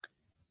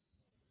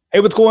Hey,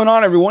 what's going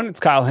on, everyone?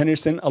 It's Kyle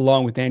Henderson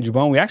along with Andrew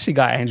Bone. We actually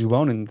got Andrew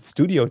Bone in the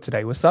studio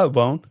today. What's up,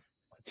 Bone?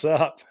 What's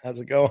up? How's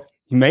it going?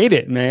 You made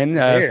it,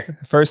 man.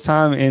 First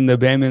time in the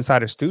Bam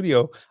Insider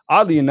studio,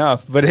 oddly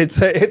enough, but it's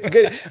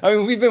good. I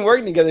mean, we've been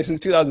working together since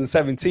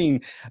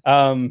 2017,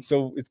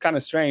 so it's kind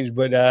of strange.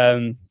 But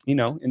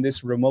in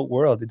this remote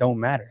world, it don't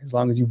matter as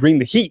long as you bring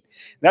the heat.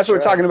 And that's what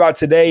we're talking about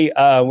today.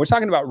 We're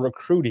talking about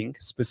recruiting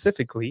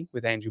specifically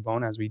with Andrew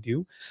Bone, as we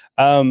do.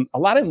 A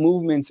lot of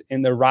movements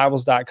in the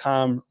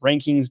Rivals.com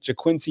rankings.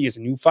 JaQuincy is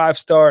a new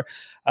 5-star.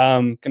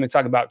 Going to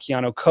talk about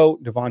Keanu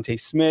Coate, Devontae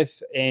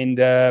Smith, and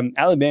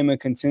Alabama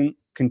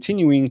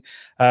continuing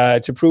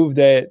to prove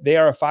that they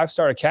are a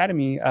 5-star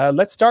academy.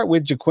 Let's start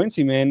with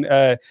JaQuincy, man.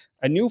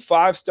 A new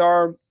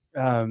 5-star.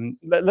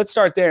 Let's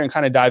start there and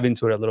kind of dive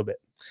into it a little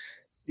bit.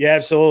 Yeah,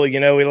 absolutely.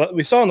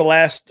 We saw in the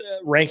last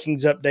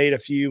rankings update a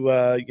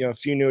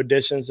few new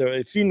additions,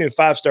 a few new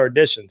 5-star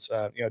additions.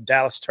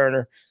 Dallas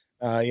Turner,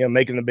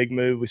 making the big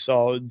move. We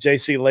saw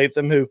J.C.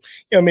 Latham, who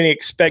many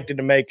expected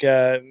to make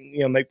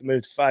the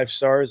move to 5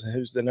 stars, and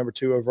who's the number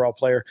 2 overall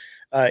player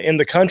in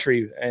the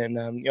country, and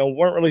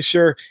weren't really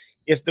sure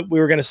if we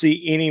were going to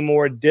see any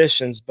more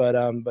additions, but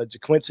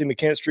JaQuincy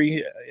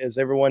McKinstry, as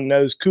everyone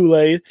knows,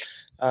 Kool-Aid,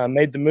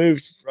 made the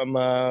move from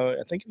I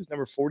think it was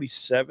number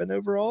 47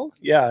 overall.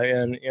 Yeah,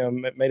 and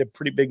made a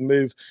pretty big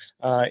move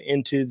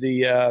into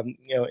the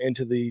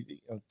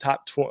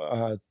top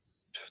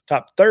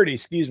 30.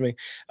 Excuse me.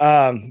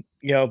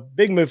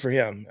 Big move for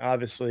him,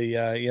 obviously.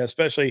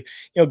 Especially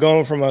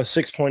going from a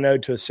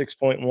 6.0 to a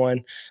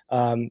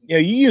 6.1. You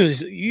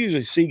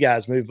usually see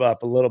guys move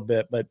up a little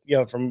bit, but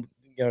from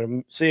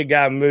to see a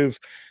guy move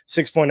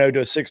 6.0 to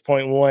a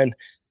 6.1,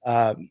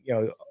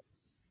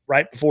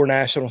 right before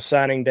National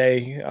Signing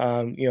Day,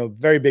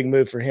 very big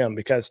move for him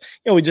because,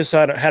 we just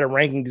had a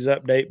rankings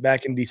update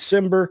back in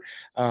December.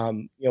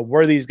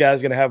 Were these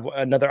guys going to have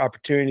another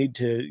opportunity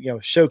to,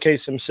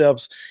 showcase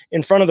themselves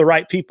in front of the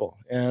right people,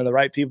 and the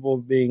right people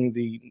being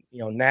the,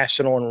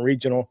 national and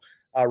regional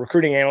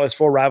recruiting analyst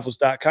for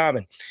Rivals.com.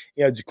 And,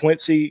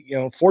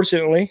 JaQuincy,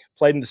 fortunately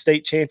played in the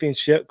state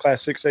championship,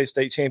 Class 6A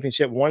state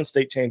championship, won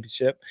state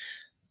championship,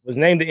 was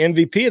named the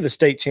MVP of the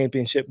state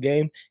championship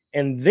game,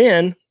 and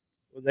then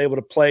was able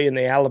to play in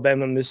the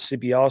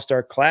Alabama-Mississippi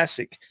All-Star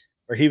Classic,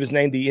 where he was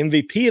named the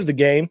MVP of the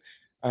game.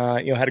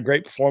 Had a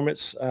great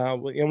performance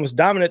and was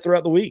dominant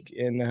throughout the week.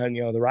 And,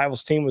 the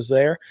Rivals team was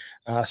there,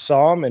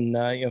 saw him,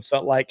 and,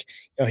 felt like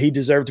he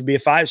deserved to be a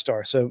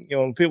 5-star. So,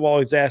 people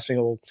always ask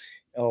me,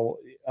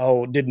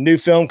 did new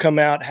film come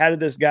out? How did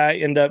this guy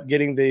end up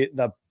getting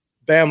the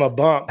Bama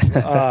bump,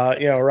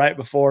 right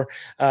before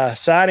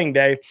signing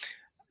day?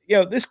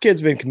 This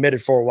kid's been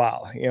committed for a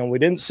while. We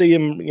didn't see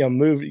him,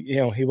 move.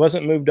 He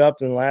wasn't moved up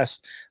in the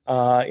last,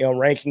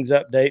 rankings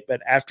update.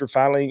 But after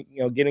finally,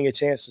 getting a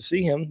chance to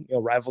see him,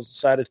 Rivals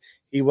decided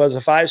he was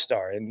a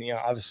 5-star. And,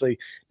 obviously,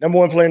 number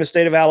 1 player in the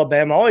state of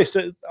Alabama. I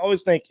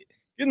always think,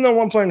 you're the number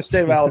 1 player in the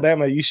state of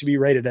Alabama, you should be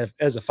rated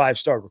as a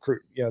 5-star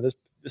recruit.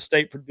 This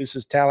state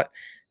produces talent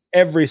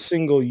every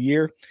single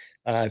year.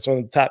 It's one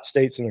of the top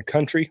states in the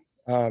country.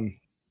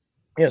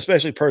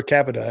 Especially per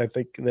capita, I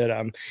think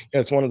that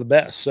it's one of the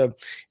best. So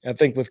I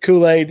think with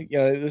Kool-Aid,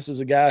 this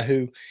is a guy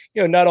who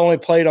not only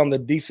played on the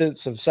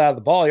defensive side of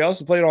the ball, he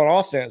also played on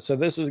offense. So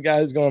this is a guy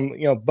who's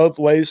going both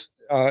ways,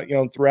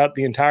 throughout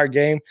the entire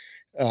game,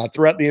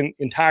 throughout the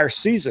entire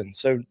season.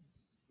 So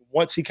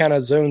once he kind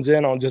of zones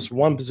in on just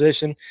one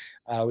position,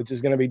 which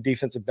is going to be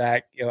defensive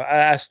back,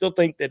 I still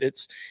think that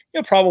it's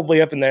probably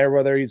up in there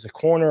whether he's a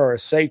corner or a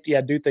safety.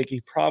 I do think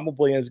he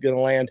probably is going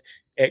to land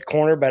at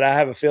corner, but I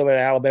have a feeling that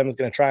Alabama's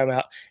going to try him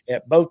out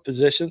at both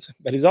positions.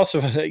 But he's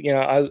also,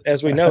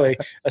 as we know, a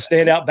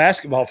standout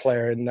basketball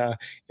player, and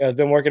has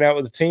been working out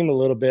with the team a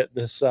little bit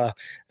this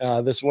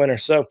winter.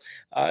 So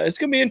it's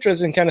going to be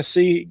interesting, kind of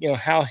see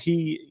how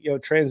he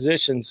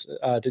transitions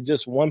to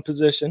just one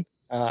position.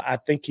 I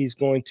think he's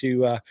going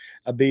to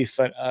be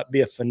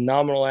a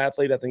phenomenal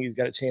athlete. I think he's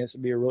got a chance to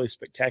be a really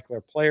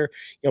spectacular player.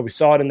 We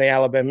saw it in the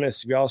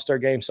Alabama-Mississippi All-Star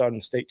game, saw it in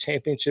the state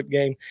championship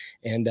game,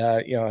 and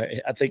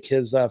I think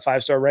his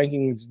 5-star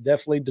ranking is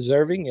definitely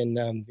deserving.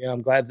 And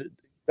I'm glad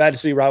to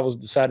see Rivals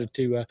decided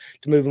to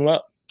move him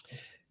up.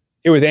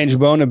 Here with Andrew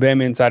Bone of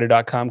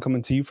BamaInsider.com,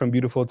 coming to you from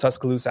beautiful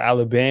Tuscaloosa,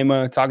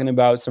 Alabama, talking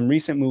about some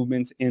recent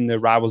movements in the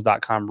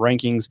Rivals.com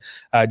rankings.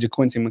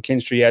 JaQuincy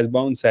McKinstry, as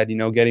Bone said,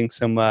 getting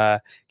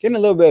a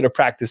little bit of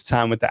practice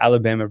time with the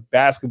Alabama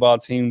basketball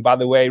team. By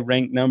the way,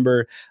 ranked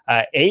number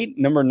 8,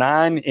 number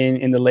 9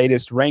 in the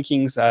latest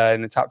rankings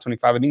in the top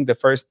 25. I think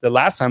the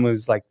last time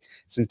was like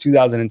since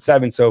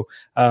 2007. So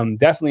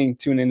definitely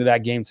tune into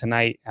that game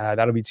tonight.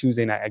 That'll be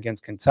Tuesday night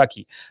against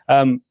Kentucky.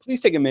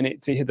 Please take a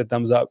minute to hit the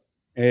thumbs up.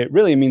 It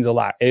really means a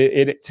lot.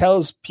 It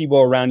tells people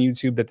around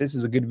YouTube that this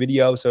is a good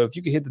video. So if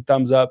you could hit the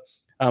thumbs up,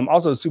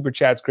 also super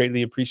chats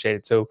greatly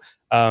appreciated. So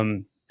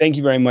thank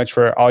you very much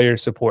for all your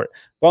support.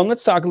 Well,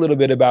 let's talk a little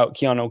bit about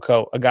Keanu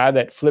Coate, a guy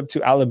that flipped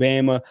to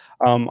Alabama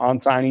on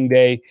signing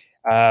day.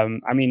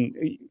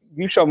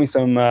 You showed me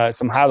some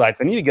highlights.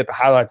 I need to get the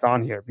highlights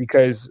on here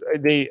because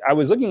I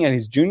was looking at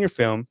his junior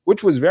film,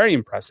 which was very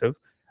impressive.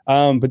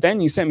 But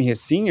then you sent me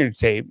his senior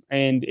tape,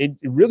 and it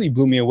really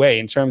blew me away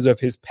in terms of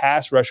his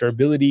pass rusher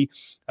ability.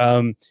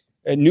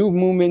 A new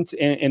movement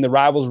in the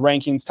Rivals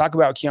rankings. Talk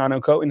about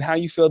Keanu Coat and how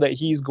you feel that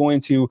he's going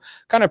to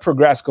kind of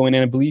progress going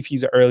in. I believe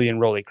he's an early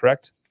enrollee,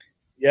 correct?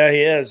 Yeah, he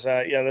is.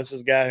 This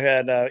is a guy who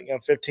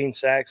had 15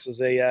 sacks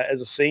as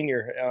a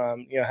senior.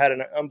 Had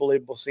an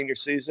unbelievable senior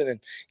season, and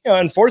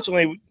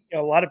unfortunately,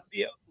 a lot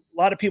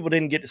of people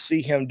didn't get to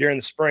see him during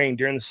the spring,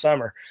 during the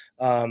summer.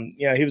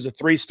 He was a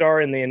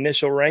 3-star in the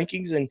initial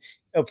rankings, and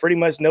pretty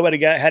much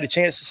nobody had a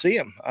chance to see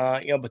him.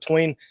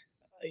 Between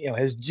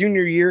his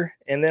junior year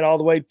and then all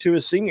the way to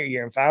his senior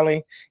year, and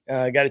finally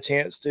got a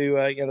chance to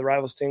the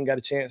Rivals team got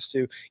a chance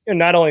to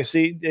not only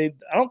see.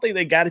 I don't think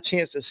they got a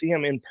chance to see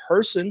him in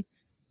person,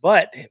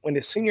 but when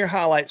the senior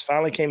highlights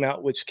finally came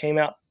out, which came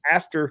out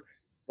after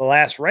the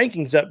last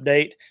rankings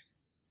update,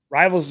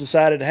 Rivals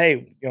decided,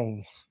 hey,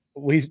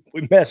 we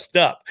messed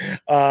up.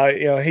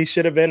 He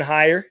should have been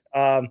higher,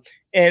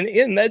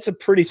 and that's a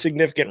pretty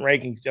significant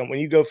rankings jump when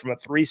you go from a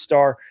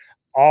 3-star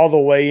all the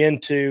way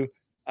into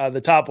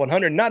the top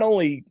 100, not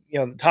only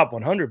the top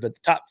 100, but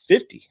the top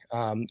 50.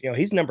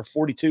 He's number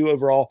 42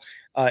 overall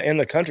in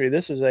the country.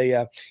 This is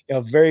a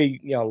very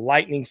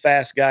lightning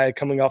fast guy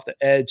coming off the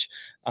edge.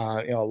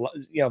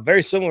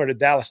 Very similar to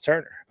Dallas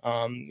Turner.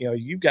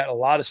 You've got a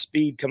lot of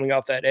speed coming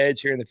off that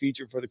edge here in the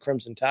future for the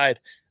Crimson Tide.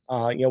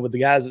 With the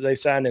guys that they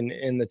signed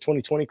in the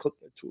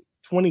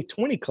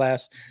 2020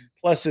 class,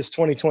 plus this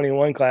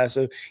 2021 class.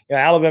 So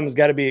Alabama's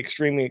got to be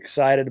extremely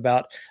excited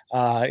about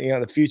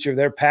the future of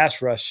their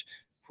pass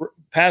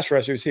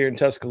rushers here in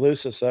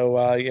Tuscaloosa. So,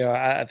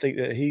 I think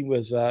that he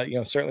was,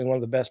 certainly one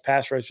of the best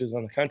pass rushers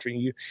in the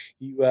country.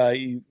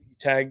 You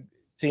tag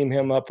team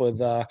him up with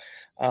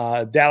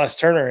Dallas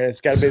Turner, and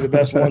it's got to be the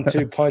best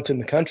 1-2 punch in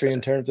the country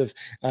in terms of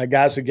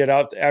guys who get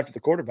out after the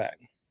quarterback.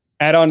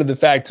 Add on to the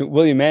fact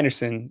William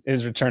Anderson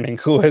is returning,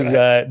 who was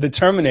the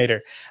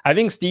Terminator. I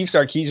think Steve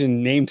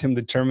Sarkisian named him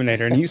the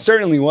Terminator, and he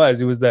certainly was.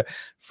 He was the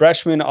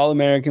freshman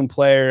All-American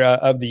player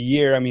of the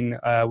year. I mean,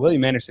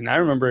 William Anderson, I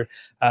remember,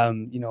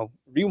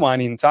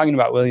 rewinding and talking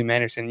about William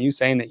Anderson, you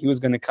saying that he was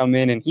going to come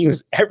in and he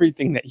was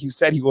everything that you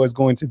said he was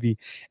going to be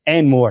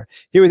and more.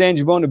 Here with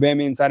Andrew Bone of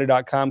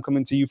BamaInsider.com,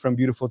 coming to you from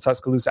beautiful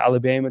Tuscaloosa,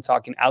 Alabama,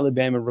 talking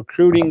Alabama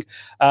recruiting.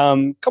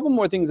 Couple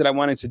more things that I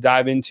wanted to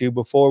dive into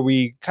before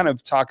we kind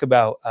of talk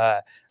about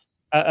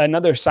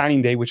another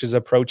signing day, which is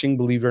approaching,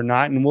 believe it or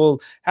not. And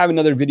we'll have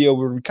another video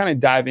where we kind of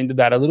dive into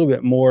that a little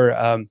bit more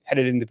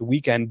headed into the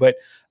weekend. But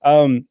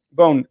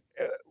Bone,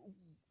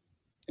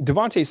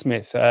 Devontae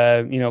Smith,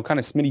 kind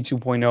of Smitty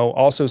 2.0,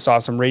 also saw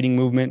some rating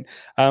movement.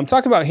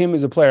 Talk about him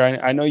as a player.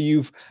 I know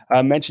you've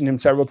mentioned him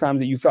several times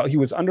that you felt he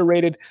was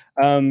underrated.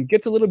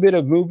 Gets a little bit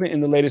of movement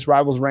in the latest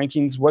Rivals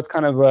rankings. What's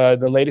kind of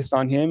the latest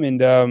on him? And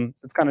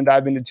let's kind of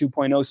dive into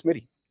 2.0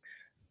 Smitty.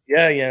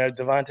 Yeah,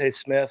 Devontae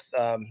Smith,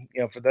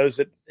 for those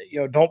that,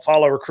 don't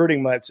follow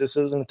recruiting much, this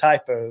isn't a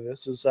typo.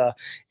 This is,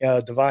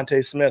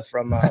 Devontae Smith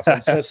from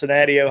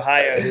Cincinnati,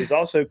 Ohio, who's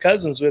also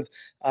cousins with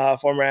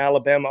former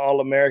Alabama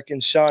All-American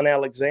Sean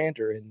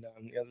Alexander. And,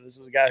 this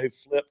is a guy who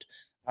flipped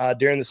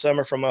during the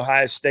summer from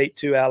Ohio State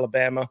to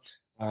Alabama.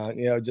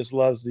 Just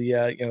loves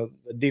the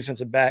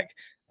defensive back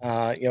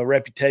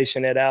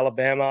reputation at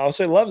Alabama.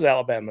 Also loves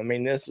Alabama. I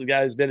mean, this is a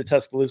guy who's been to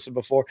Tuscaloosa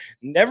before,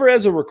 never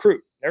as a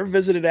recruit, never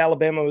visited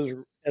Alabama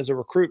as a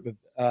recruit, but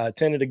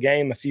attended a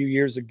game a few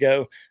years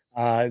ago,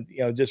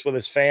 just with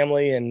his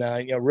family, and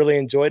really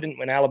enjoyed it.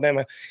 When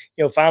Alabama,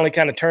 finally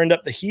kind of turned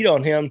up the heat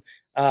on him,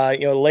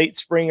 late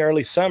spring,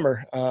 early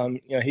summer,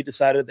 he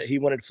decided that he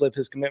wanted to flip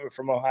his commitment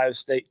from Ohio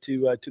State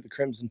to the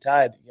Crimson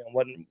Tide.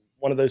 Wasn't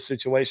one of those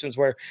situations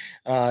where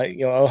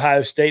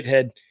Ohio State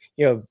had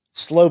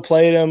slow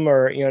played him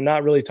or,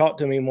 not really talked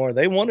to him anymore.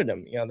 They wanted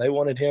him, they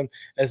wanted him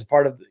as a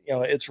part of,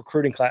 its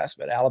recruiting class,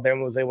 but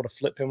Alabama was able to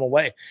flip him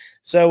away.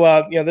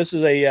 So, this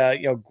is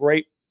a,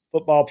 great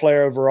football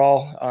player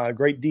overall,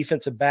 great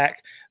defensive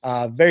back,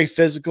 very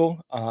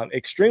physical,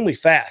 extremely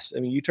fast. I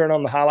mean, you turn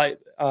on the highlight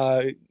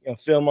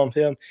film on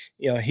him,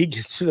 he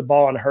gets to the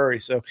ball in a hurry.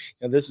 So,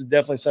 this is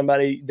definitely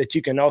somebody that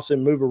you can also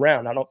move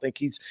around. I don't think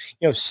he's,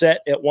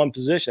 set at one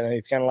position.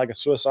 He's kind of like a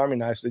Swiss Army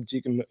knife that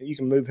you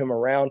can move him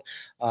around.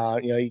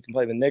 He can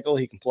play the nickel.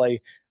 He can play,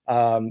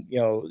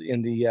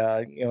 in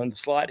the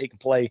slot. He can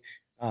play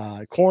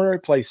corner,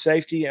 play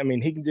safety. I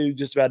mean, he can do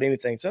just about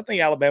anything. So I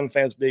think Alabama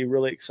fans will be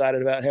really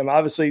excited about him.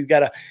 Obviously, he's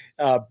got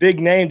a big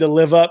name to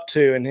live up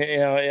to, and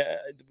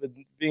with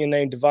being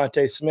named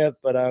Devontae Smith,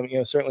 but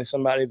certainly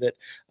somebody that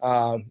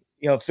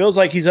feels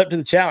like he's up to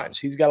the challenge.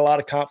 He's got a lot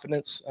of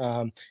confidence.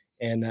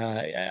 And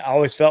I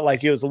always felt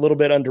like he was a little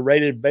bit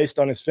underrated based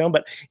on his film,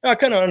 but I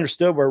kind of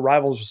understood where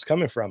Rivals was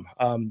coming from.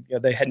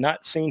 They had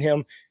not seen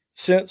him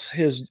since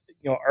his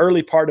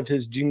early part of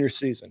his junior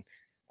season.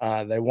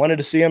 They wanted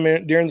to see him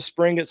during the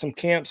spring at some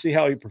camps, see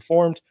how he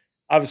performed.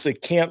 Obviously,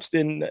 camps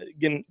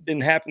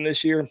didn't happen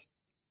this year,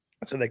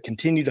 so they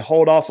continued to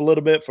hold off a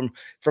little bit from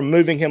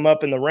moving him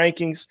up in the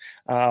rankings,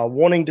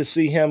 wanting to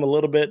see him a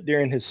little bit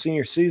during his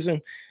senior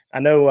season. I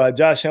know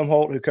Josh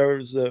Hemholt, who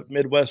covers the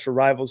Midwest for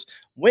Rivals,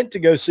 went to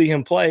go see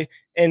him play,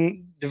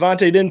 and Devontae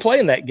didn't play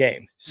in that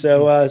game.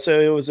 So so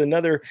it was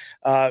another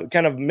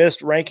kind of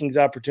missed rankings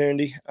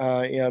opportunity,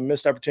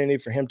 missed opportunity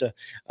for him to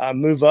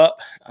move up.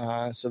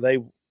 So they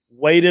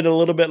waited a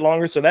little bit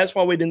longer. So that's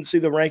why we didn't see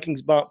the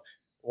rankings bump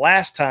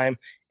last time.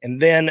 And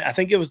then I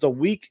think it was the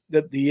week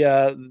that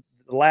the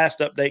last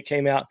update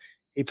came out.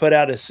 He put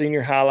out his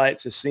senior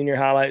highlights. His senior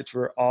highlights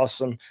were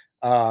awesome.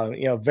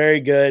 Very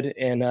good.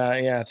 And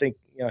I think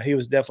he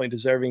was definitely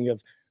deserving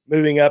of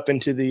moving up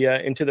into the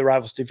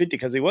Rivals 250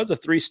 because he was a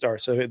 3-star.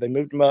 So they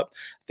moved him up.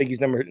 I think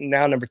he's number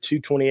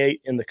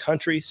 228 in the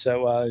country.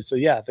 So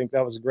yeah, I think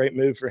that was a great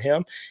move for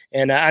him.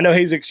 And I know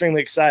he's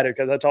extremely excited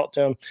because I talked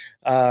to him,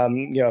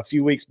 a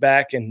few weeks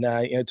back and,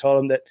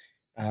 told him that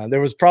there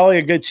was probably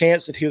a good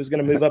chance that he was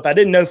going to move up. I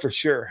didn't know for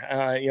sure.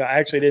 I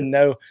actually didn't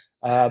know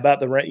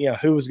about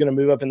who was going to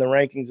move up in the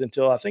rankings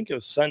until I think it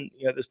was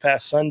this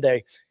past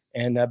Sunday.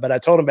 And but I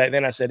told him back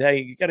then, I said, hey,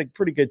 you got a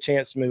pretty good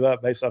chance to move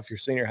up based off your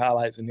senior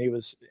highlights. And he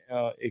was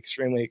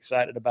extremely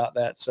excited about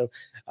that. So,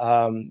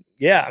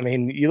 yeah, I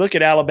mean, you look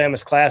at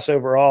Alabama's class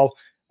overall,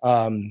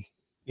 10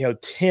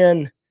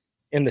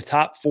 in the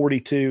top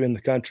 42 in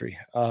the country.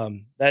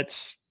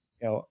 That's,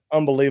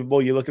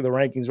 unbelievable. You look at the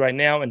rankings right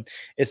now, and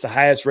it's the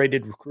highest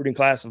rated recruiting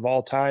class of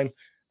all time.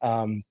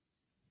 And,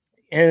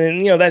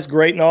 that's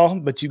great and all,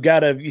 but you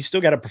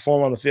still got to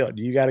perform on the field.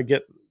 You got to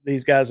get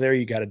these guys there.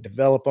 You got to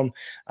develop them.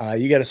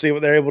 You got to see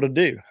what they're able to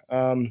do.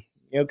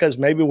 Because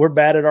maybe we're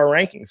bad at our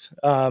rankings.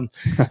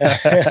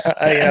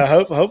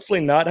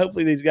 Hopefully not.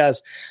 Hopefully these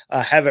guys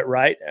have it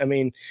right. I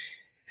mean,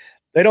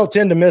 they don't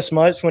tend to miss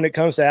much when it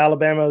comes to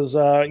Alabama's,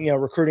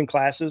 recruiting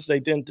classes. They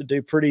tend to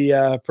do pretty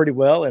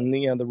well, and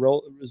we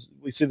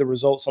see the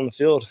results on the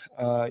field,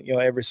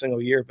 every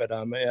single year. But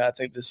I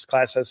think this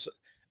class has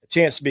a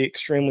chance to be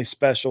extremely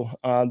special.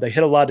 They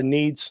hit a lot of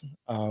needs.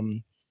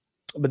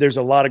 But there's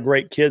a lot of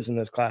great kids in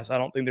this class. I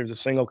don't think there's a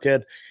single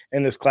kid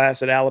in this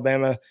class that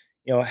Alabama,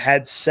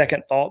 had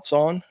second thoughts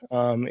on.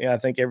 I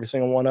think every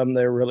single one of them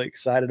they're really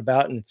excited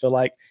about and feel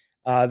like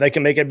they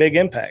can make a big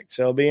impact.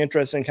 So it'll be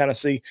interesting to kind of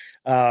see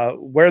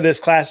where this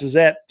class is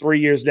at 3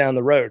 years down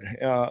the road.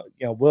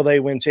 Will they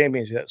win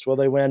championships? Will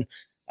they win,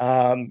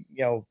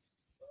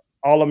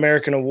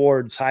 All-American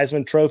awards,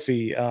 Heisman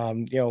Trophy?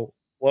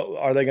 What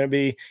are they going to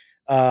be?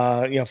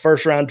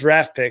 First round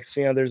draft picks.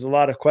 There's a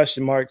lot of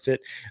question marks that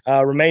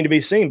remain to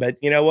be seen. But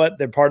you know what?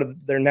 They're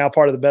now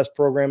part of the best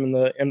program in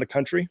the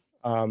country.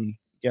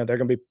 They're going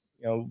to be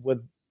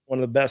with one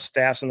of the best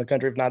staffs in the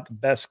country, if not the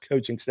best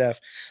coaching staff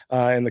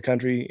in the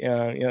country.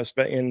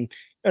 In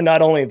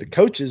not only the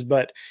coaches,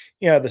 but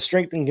the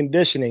strength and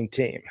conditioning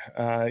team.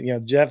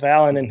 Jeff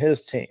Allen and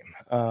his team.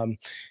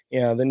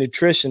 The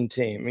nutrition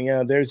team.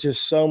 There's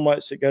just so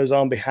much that goes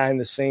on behind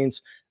the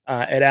scenes.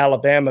 At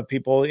Alabama,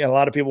 a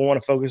lot of people want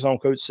to focus on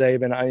Coach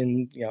Saban,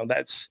 and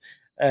that's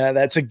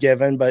a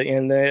given. But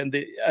in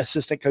the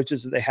assistant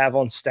coaches that they have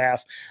on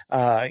staff,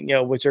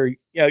 which are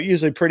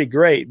usually pretty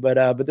great,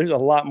 but there's a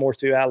lot more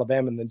to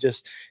Alabama than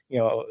just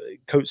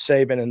Coach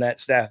Saban and that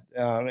staff.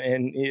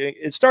 And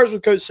it starts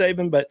with Coach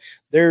Saban, but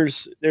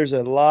there's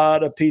a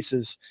lot of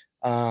pieces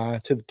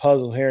to the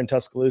puzzle here in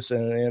Tuscaloosa,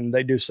 and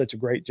they do such a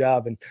great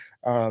job. And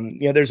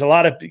there's a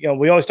lot of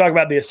we always talk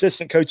about the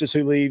assistant coaches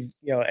who leave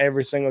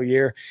every single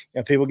year.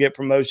 People get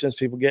promotions,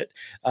 people get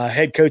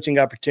head coaching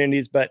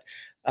opportunities, but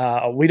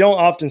we don't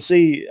often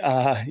see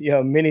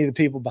many of the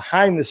people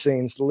behind the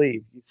scenes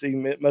leave. You see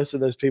most of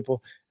those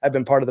people have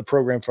been part of the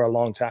program for a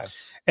long time.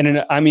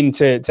 And I mean,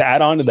 to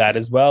add on to that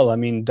as well, I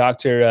mean,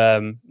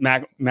 Dr.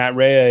 Matt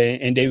Rea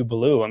and David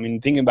Ballou, I mean,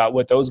 thinking about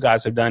what those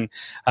guys have done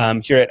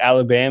here at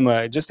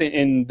Alabama, just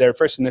in their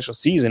first initial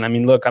season. I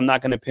mean, look, I'm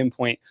not going to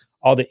pinpoint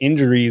all the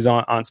injuries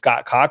on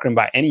Scott Cochran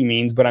by any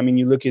means, but I mean,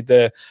 you look at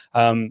the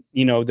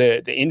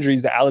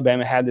injuries that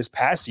Alabama had this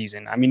past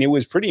season. I mean, it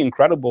was pretty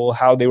incredible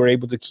how they were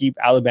able to keep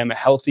Alabama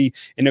healthy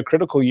in a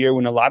critical year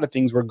when a lot of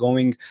things were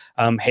going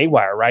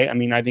haywire, right? I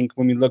mean, I think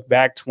when we look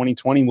back,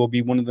 2020 will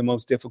be one of the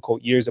most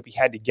difficult years that we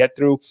had to get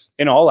through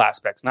in all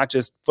aspects, not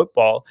just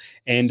football.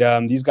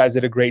 And these guys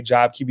did a great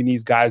job keeping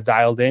these guys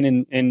dialed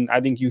in. And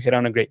I think you hit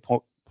on a great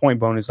point,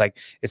 Bonus. Like,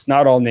 it's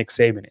not all Nick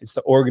Saban. It's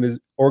the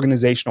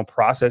organizational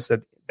process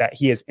that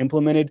he has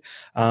implemented.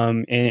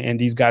 And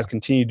these guys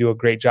continue to do a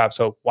great job.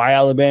 So why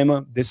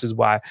Alabama? This is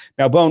why.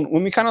 Now, Bone,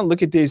 when we kind of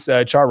look at this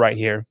chart right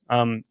here,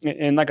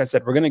 and like I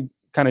said, we're going to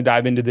kind of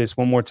dive into this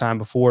one more time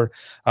before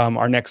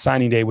our next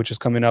signing day, which is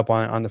coming up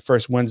on the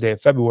first Wednesday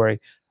of February.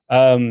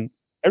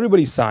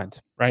 Everybody's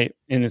signed, right,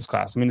 in this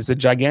class. I mean, it's a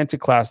gigantic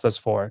class thus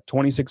far,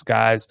 26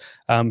 guys.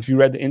 If you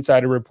read the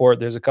insider report,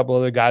 there's a couple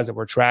other guys that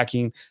we're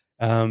tracking.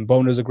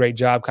 Bone does a great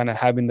job kind of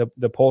having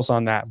the pulse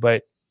on that.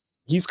 But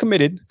he's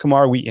committed,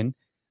 Kamar Wheaton,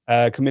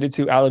 committed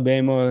to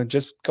Alabama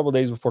just a couple of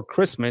days before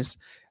Christmas,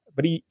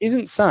 but he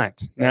isn't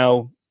signed.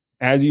 Now,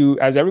 as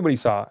everybody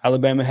saw,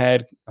 Alabama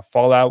had a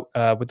fallout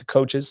with the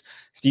coaches.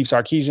 Steve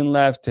Sarkisian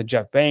left to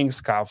Jeff Banks,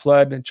 Kyle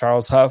Flood,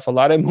 Charles Huff, a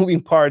lot of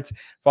moving parts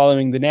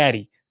following the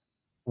Natty.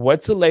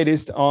 What's the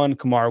latest on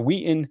Kamar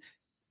Wheaton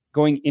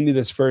going into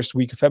this first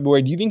week of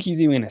February? Do you think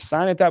he's even going to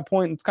sign at that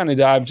point? Let's kind of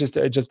dive just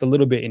a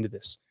little bit into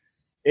this.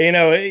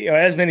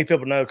 As many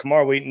people know,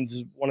 Kamar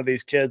Wheaton's one of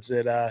these kids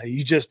that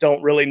you just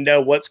don't really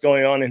know what's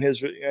going on in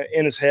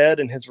his head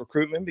and his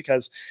recruitment,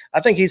 because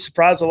I think he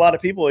surprised a lot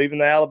of people, even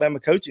the Alabama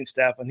coaching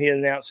staff, when he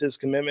announced his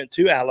commitment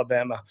to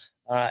Alabama.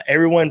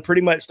 Everyone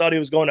pretty much thought he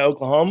was going to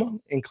Oklahoma,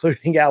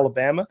 including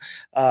Alabama.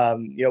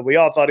 We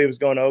all thought he was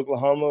going to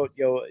Oklahoma,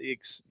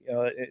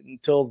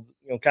 until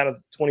kind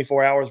of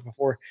 24 hours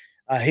before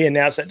he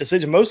announced that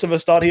decision. Most of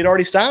us thought he had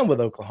already signed with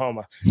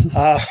Oklahoma.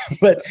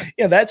 But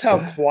that's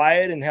how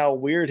quiet and how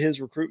weird his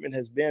recruitment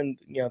has been,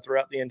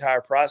 throughout the entire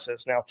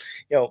process. Now,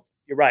 you're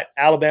right.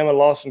 Alabama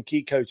lost some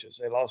key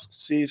coaches. They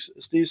lost Steve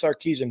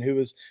Sarkisian, who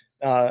was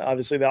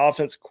obviously the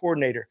offensive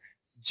coordinator.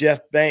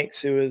 Jeff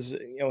Banks, who is,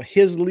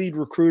 his lead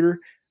recruiter,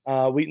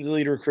 Wheaton's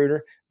lead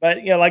recruiter.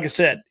 But, like I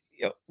said,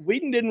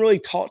 Wheaton didn't really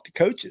talk to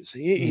coaches.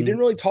 He didn't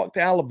really talk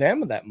to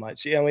Alabama that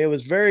much. It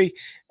was very,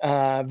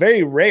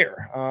 very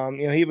rare.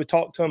 He would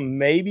talk to them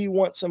maybe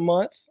once a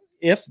month,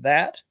 if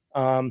that.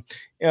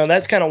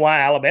 That's kind of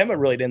why Alabama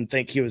really didn't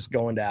think he was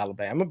going to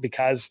Alabama,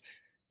 because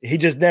he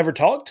just never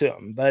talked to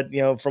them. But,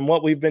 from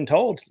what we've been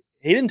told,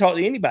 he didn't talk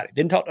to anybody.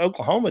 Didn't talk to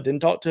Oklahoma.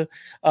 Didn't talk to,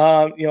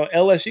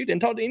 LSU. Didn't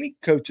talk to any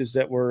coaches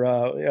that were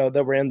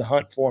in the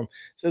hunt for him.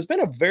 So it's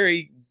been a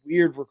very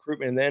weird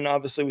recruitment. And then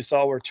obviously we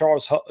saw where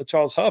Charles Huff,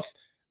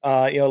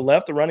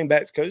 left, the running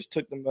backs coach,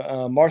 took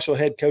the Marshall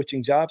head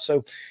coaching job.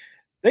 So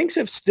things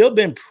have still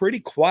been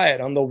pretty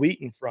quiet on the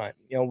Wheaton front.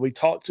 We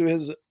talked to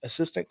his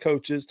assistant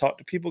coaches, talked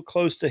to people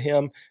close to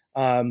him,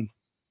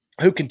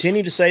 who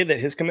continue to say that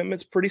his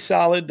commitment's pretty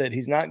solid, that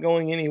he's not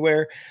going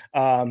anywhere.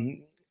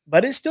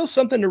 But it's still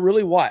something to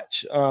really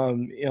watch.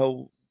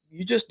 You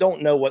just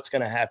don't know what's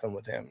going to happen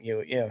with him.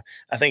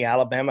 I think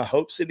Alabama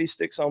hopes that he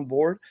sticks on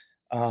board.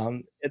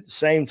 At the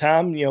same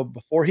time,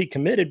 before he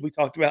committed, we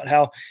talked about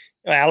how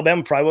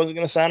Alabama probably wasn't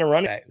going to sign a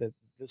running back. That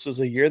this was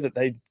a year that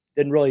they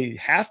didn't really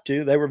have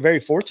to. They were very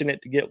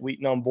fortunate to get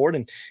Wheaton on board,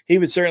 and he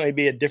would certainly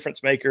be a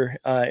difference maker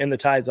in the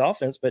Tide's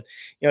offense. But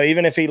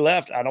even if he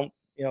left, I don't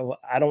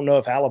know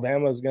if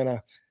Alabama is going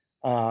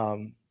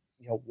to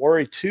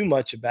worry too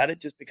much about it,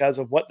 just because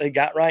of what they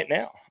got right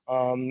now.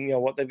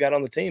 What they've got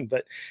on the team.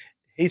 But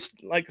he's,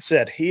 like I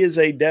said, he's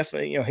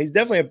definitely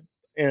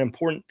an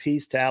important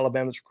piece to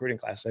Alabama's recruiting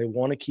class. They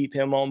want to keep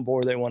him on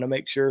board. They want to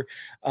make sure,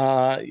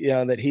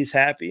 that he's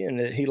happy and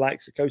that he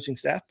likes the coaching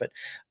staff. But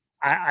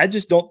I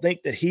just don't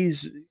think that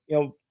he's,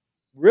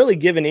 really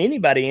given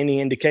anybody any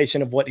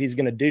indication of what he's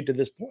going to do to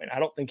this point. I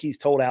don't think he's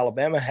told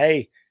Alabama,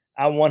 hey,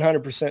 I'm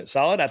 100%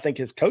 solid. I think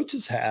his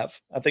coaches have.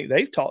 I think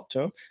they've talked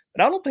to him,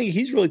 but I don't think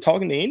he's really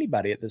talking to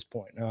anybody at this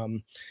point.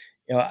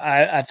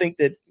 I think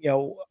that,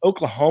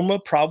 Oklahoma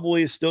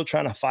probably is still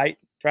trying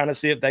to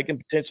see if they can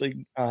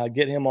potentially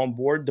get him on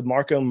board.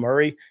 DeMarco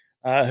Murray,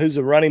 who's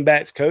a running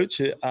backs coach.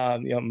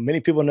 Many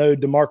people know who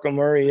DeMarco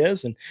Murray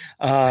is. And,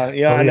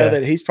 I know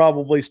that he's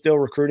probably still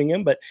recruiting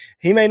him, but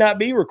he may not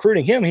be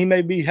recruiting him. He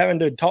may be having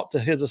to talk to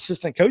his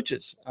assistant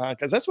coaches,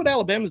 because that's what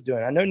Alabama's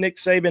doing. I know Nick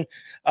Saban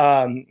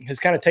has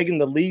kind of taken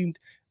the lead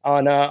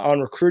on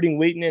recruiting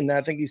Wheaton, and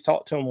I think he's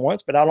talked to him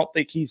once, but I don't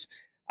think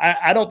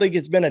I don't think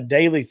it's been a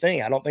daily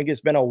thing. I don't think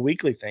it's been a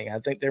weekly thing. I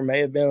think there may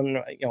have been,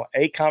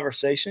 a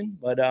conversation,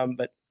 but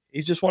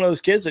he's just one of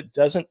those kids that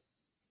doesn't.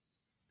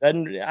 I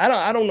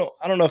don't know.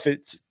 I don't know if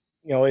it's,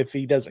 if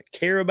he doesn't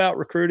care about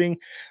recruiting,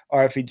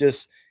 or if he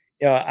just,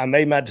 I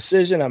made my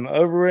decision, I'm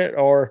over it,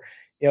 or,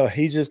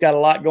 he's just got a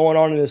lot going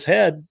on in his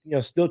head,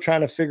 still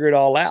trying to figure it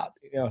all out,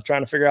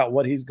 trying to figure out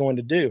what he's going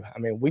to do. I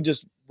mean,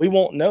 we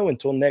won't know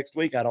until next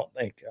week. I don't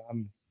think.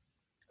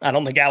 I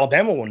don't think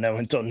Alabama will know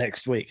until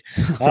next week.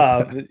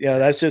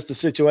 That's just the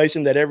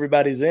situation that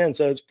everybody's in.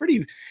 So it's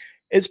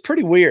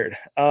pretty weird.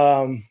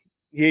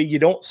 You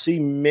don't see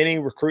many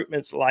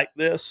recruitments like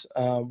this,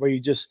 where you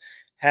just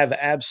have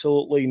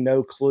absolutely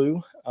no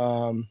clue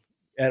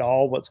at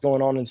all what's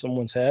going on in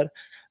someone's head.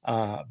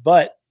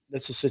 But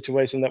that's the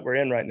situation that we're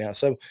in right now.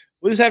 So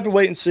we'll just have to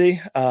wait and see.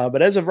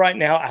 But as of right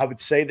now, I would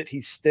say that he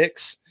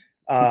sticks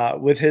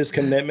with his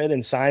commitment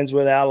and signs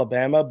with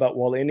Alabama. But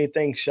will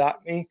anything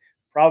shock me?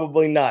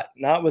 Probably not.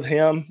 Not with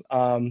him.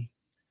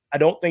 I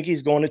don't think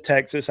he's going to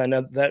Texas. I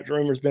know that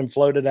rumor's been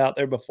floated out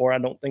there before. I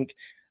don't think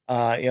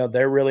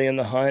they're really in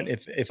the hunt.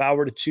 If I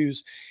were to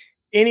choose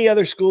any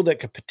other school that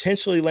could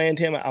potentially land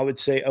him, I would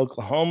say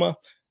Oklahoma.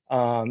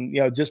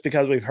 Just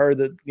because we've heard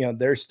that,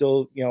 they're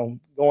still,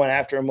 going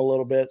after him a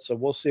little bit. So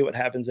we'll see what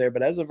happens there.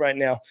 But as of right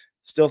now,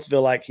 still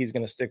feel like he's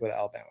going to stick with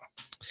Alabama.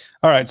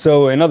 All right.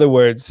 So in other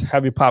words,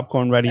 have your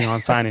popcorn ready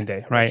on signing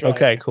day, right?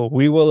 Okay, cool.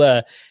 We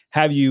will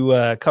have you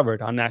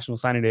covered on National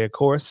Signing Day, of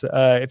course.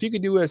 If you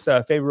could do us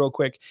a favor real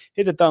quick,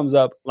 hit the thumbs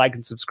up, like,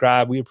 and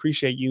subscribe. We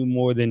appreciate you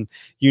more than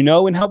you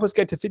know, and help us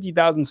get to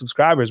 50,000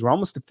 subscribers. We're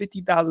almost to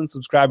 50,000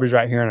 subscribers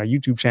right here on our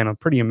YouTube channel.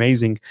 Pretty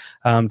amazing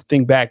to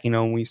think back,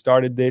 when we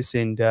started this,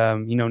 and,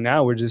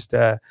 now we're just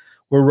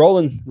we're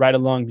rolling right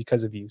along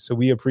because of you. So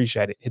we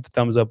appreciate it. Hit the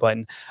thumbs up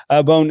button.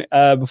 Bone,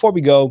 before we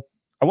go,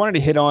 I wanted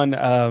to hit on,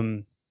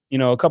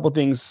 a couple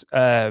things.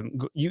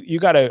 You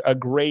got a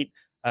great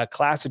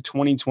class of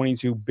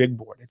 2022 big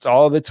board. It's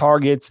all the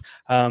targets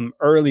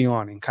early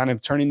on and kind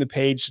of turning the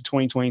page to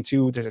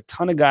 2022. There's a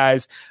ton of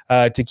guys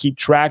to keep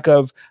track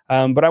of.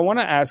 But I want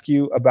to ask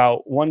you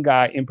about one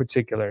guy in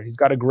particular. He's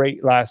got a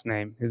great last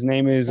name. His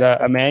name is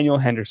Emmanuel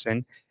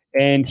Henderson.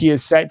 And he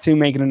is set to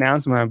make an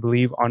announcement, I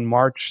believe, on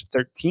March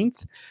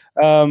 13th.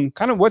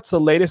 Kind of what's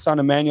the latest on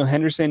Emmanuel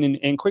Henderson,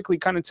 and quickly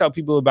kind of tell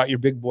people about your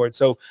big board.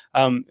 So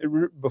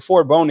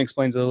before Bone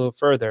explains it a little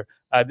further,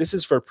 this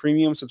is for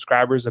premium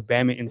subscribers of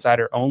Bama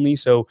Insider only.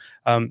 So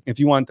if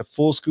you want the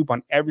full scoop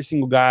on every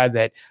single guy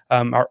that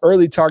are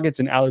early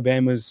targets in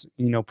Alabama's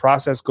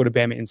process, go to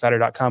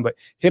BamaInsider.com. But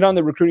hit on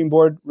the recruiting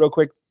board real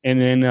quick, and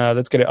then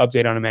let's get an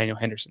update on Emmanuel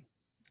Henderson.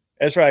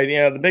 That's right.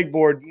 The big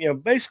board,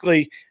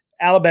 basically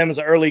Alabama's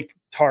early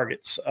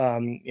targets,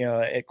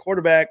 at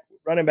quarterback,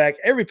 running back,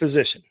 every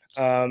position.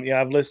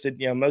 I've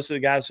listed, most of the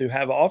guys who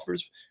have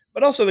offers,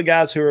 but also the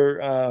guys who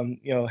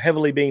are,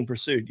 heavily being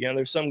pursued.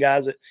 There's some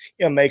guys that,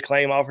 may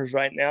claim offers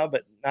right now,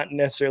 but not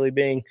necessarily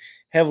being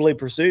heavily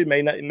pursued.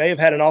 May have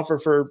had an offer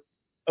for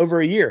over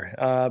a year,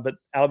 but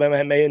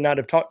Alabama may not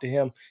have talked to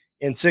him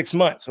in 6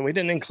 months. So we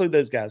didn't include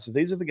those guys. So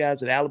these are the guys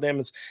that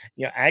Alabama's,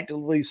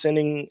 actively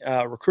sending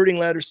recruiting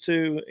letters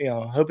to,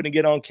 hoping to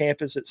get on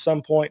campus at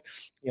some point,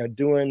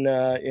 doing,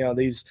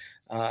 these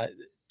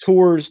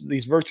tours,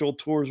 these virtual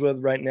tours with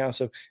right now.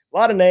 So a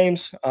lot of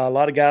names, a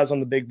lot of guys on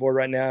the big board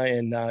right now.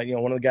 And,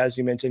 one of the guys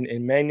you mentioned,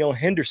 Emmanuel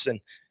Henderson,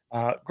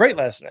 great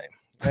last name.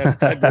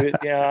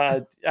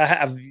 I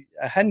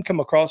hadn't come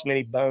across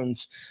many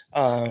Bones.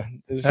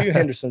 There's a few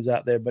Hendersons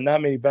out there, but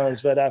not many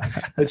Bones. But I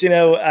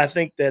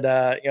think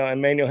that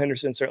Emmanuel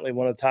Henderson certainly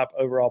one of the top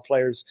overall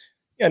players.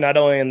 Not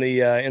only in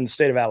the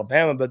state of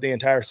Alabama, but the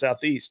entire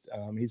Southeast.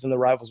 He's in the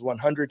Rivals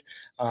 100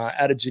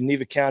 out of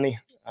Geneva County.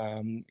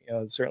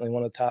 Certainly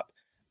one of the top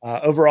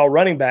overall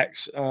running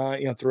backs.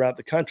 Throughout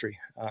the country.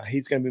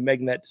 He's going to be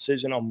making that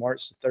decision on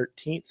March the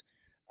 13th.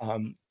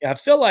 I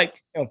feel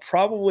like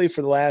probably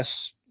for the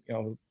last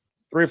 3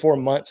 or 4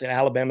 months, and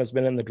Alabama's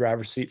been in the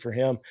driver's seat for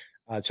him.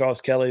 Charles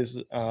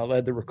Kelly's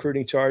led the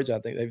recruiting charge. I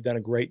think they've done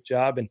a great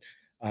job. And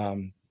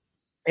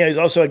he's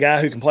also a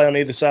guy who can play on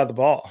either side of the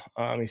ball.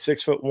 He's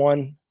 6'1",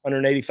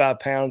 185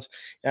 pounds.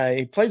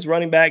 He plays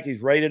running back.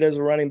 He's rated as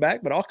a running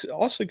back, but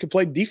also could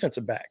play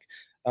defensive back.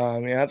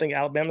 I think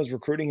Alabama's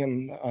recruiting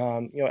him,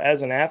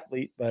 as an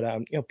athlete,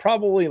 but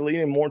probably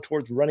leaning more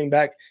towards running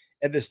back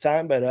at this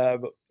time. But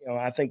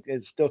I think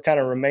it still kind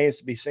of remains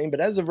to be seen. But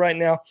as of right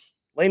now,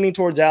 leaning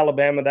towards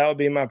Alabama, that would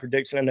be my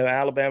prediction. I know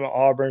Alabama,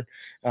 Auburn,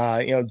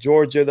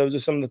 Georgia, those are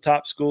some of the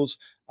top schools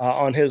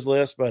on his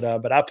list.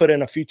 But I put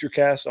in a future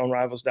cast on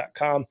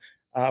Rivals.com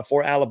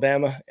for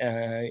Alabama.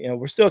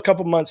 We're still a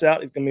couple months out.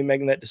 He's going to be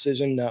making that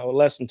decision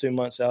less than 2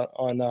 months out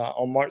on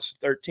March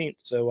 13th.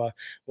 So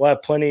we'll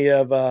have plenty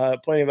of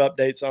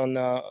updates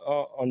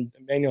on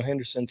Emmanuel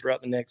Henderson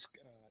throughout the next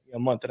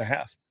month and a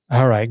half.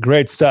 All right,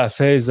 great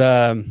stuff.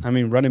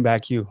 Running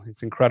back,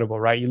 it's incredible,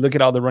 right? You look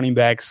at all the running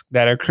backs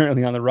that are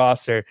currently on the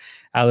roster.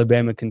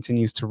 Alabama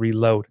continues to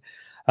reload.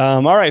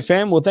 All right,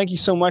 fam. Well, thank you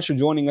so much for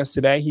joining us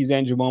today. He's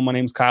Andrew Bone. My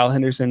name is Kyle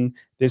Henderson.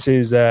 This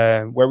is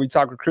where we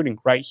talk recruiting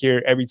right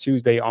here every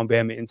Tuesday on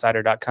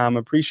BamaInsider.com.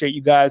 Appreciate you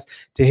guys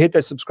to hit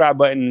the subscribe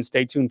button and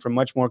stay tuned for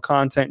much more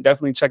content.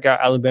 Definitely check out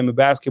Alabama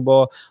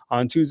basketball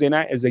on Tuesday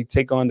night as they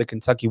take on the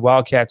Kentucky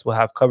Wildcats. We'll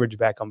have coverage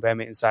back on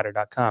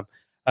BamaInsider.com.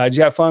 Did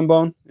you have fun,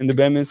 Bone, in the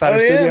Bama Insider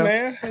studio? Yeah,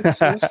 man.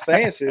 It's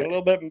fancy. A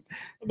little bit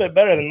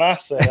better than my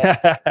setup.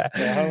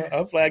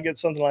 Hopefully I get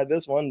something like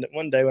this one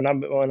day when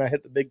I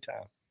hit the big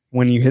time.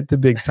 When you hit the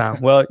big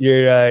time. Well,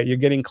 you're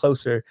getting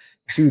closer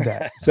to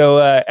that. So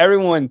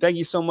everyone, thank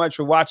you so much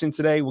for watching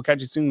today. We'll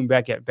catch you soon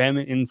back at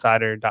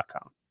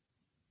BamaInsider.com.